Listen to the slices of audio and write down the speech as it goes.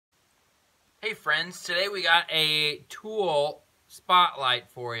Hey friends, today we got a tool spotlight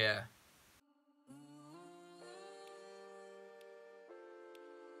for you.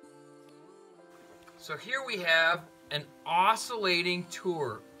 So here we have an oscillating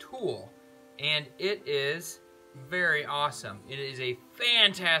tool, and it is very awesome. It is a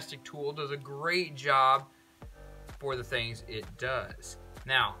fantastic tool, does a great job for the things it does.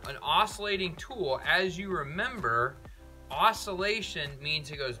 Now, an oscillating tool, as you remember, oscillation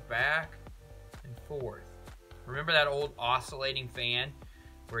means it goes back and forth. Remember that old oscillating fan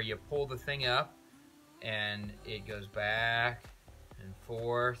where you pull the thing up and it goes back and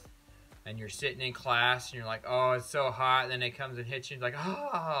forth, and you're sitting in class and you're like, oh, it's so hot, and then it comes and hits you and you're like,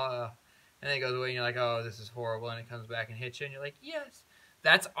 ah, and then it goes away and you're like, oh, this is horrible, and it comes back and hits you and you're like, yes.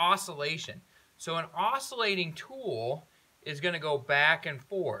 That's oscillation. So an oscillating tool is going to go back and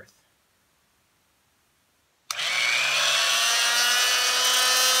forth.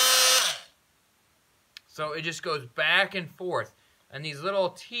 So it just goes back and forth. And these little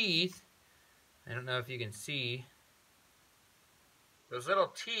teeth, I don't know if you can see, those little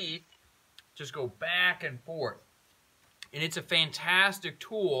teeth just go back and forth. And it's a fantastic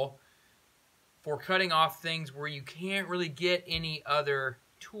tool for cutting off things where you can't really get any other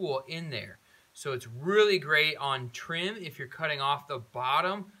tool in there. So it's really great on trim if you're cutting off the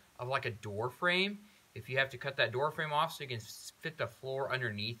bottom of like a door frame. If you have to cut that door frame off so you can fit the floor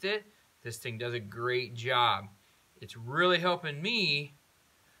underneath it, this thing does a great job. It's really helping me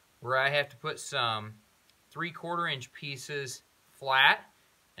where I have to put some 3/4 inch pieces flat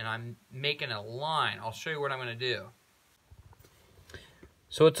and I'm making a line. I'll show you what I'm going to do.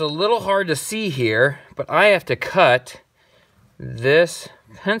 So it's a little hard to see here, but I have to cut this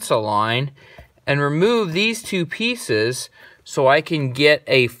pencil line and remove these two pieces so I can get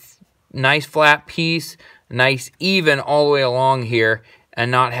a nice flat piece, nice even all the way along here, and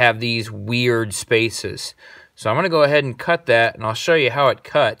not have these weird spaces. So I'm going to go ahead and cut that, and I'll show you how it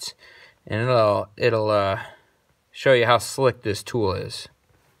cuts, and it'll show you how slick this tool is.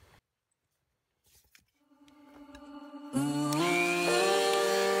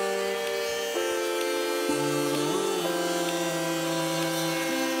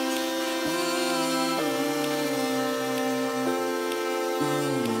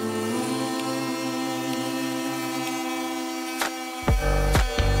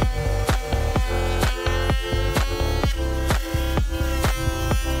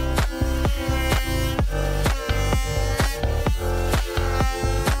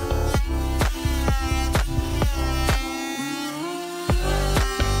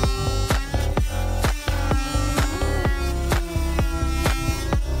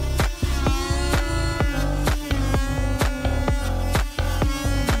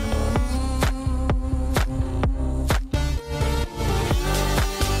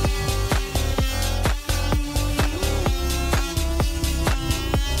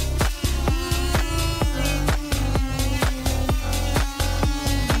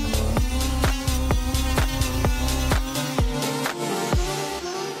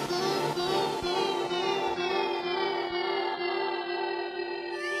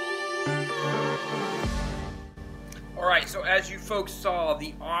 Alright, so as you folks saw,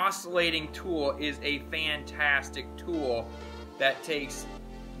 the oscillating tool is a fantastic tool that takes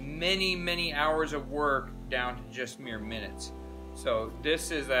many hours of work down to just mere minutes. So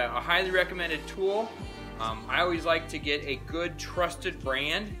this is a highly recommended tool. I always like to get a good trusted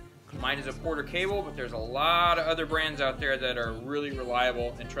brand. Mine is a Kongable, but there's a lot of other brands out there that are really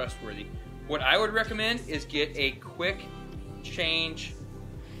reliable and trustworthy. What I would recommend is get a quick change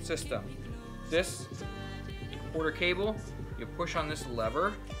system. This Kongable, you push on this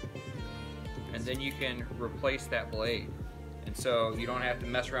lever and then you can replace that blade. And so you don't have to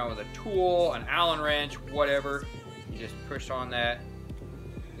mess around with a tool, an Allen wrench, whatever. You just push on that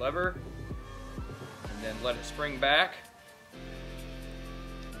lever and then let it spring back.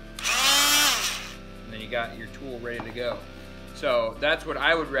 And then you got your tool ready to go. So that's what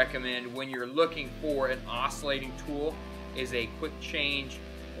I would recommend when you're looking for an oscillating tool, is a quick change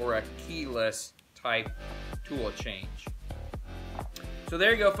or a keyless type tool change. So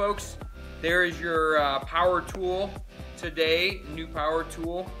there you go, folks. There is your power tool today, new power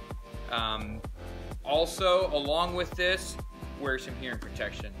tool. Also, along with this, wear some hearing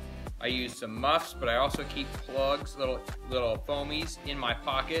protection. I use some muffs, but I also keep plugs, little foamies in my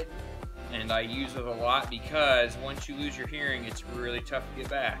pocket, and I use it a lot because once you lose your hearing, it's really tough to get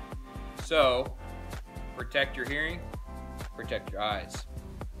back. So protect your hearing, protect your eyes.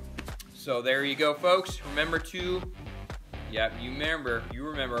 So there you go, folks. Remember to, you remember,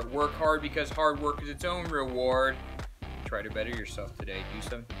 work hard because hard work is its own reward. Try to better yourself today. Do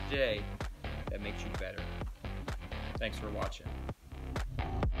something today that makes you better. Thanks for watching.